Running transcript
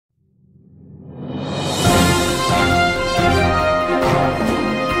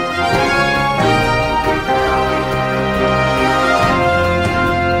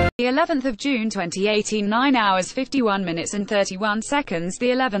11th of June 2018, 9 hours 51 minutes and 31 seconds.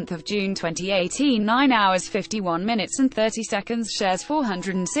 The 11th of June 2018, 9 hours 51 minutes and 30 seconds. Shares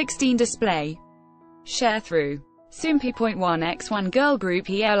 416 display. Sharethrough. Soompi.1x1 girl group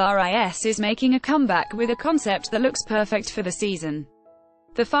ELRIS is making a comeback with a concept that looks perfect for the season.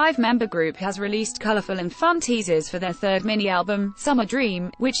 The five-member group has released colorful and fun teasers for their third mini-album, Summer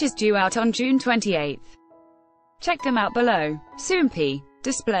Dream, which is due out on June 28. Check them out below. Soompi.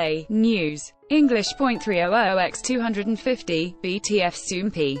 Display. News. English. 300x250, BTF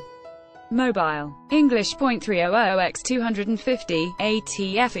Soompi. Mobile. English. 300x250,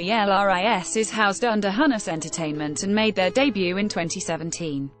 ATF. ELRIS is housed under Hunus Entertainment and made their debut in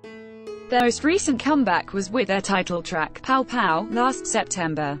 2017. Their most recent comeback was with their title track, Pow Pow, last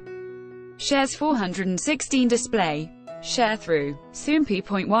September. Shares 416 display. Sharethrough.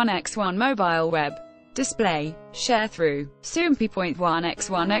 Soompi.1x1 mobile web. Display. Sharethrough. Soompi.1x1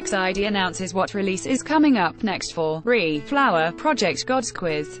 XID announces what release is coming up next for ELRI Flower Project God's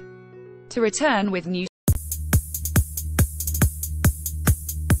Quiz. To return with new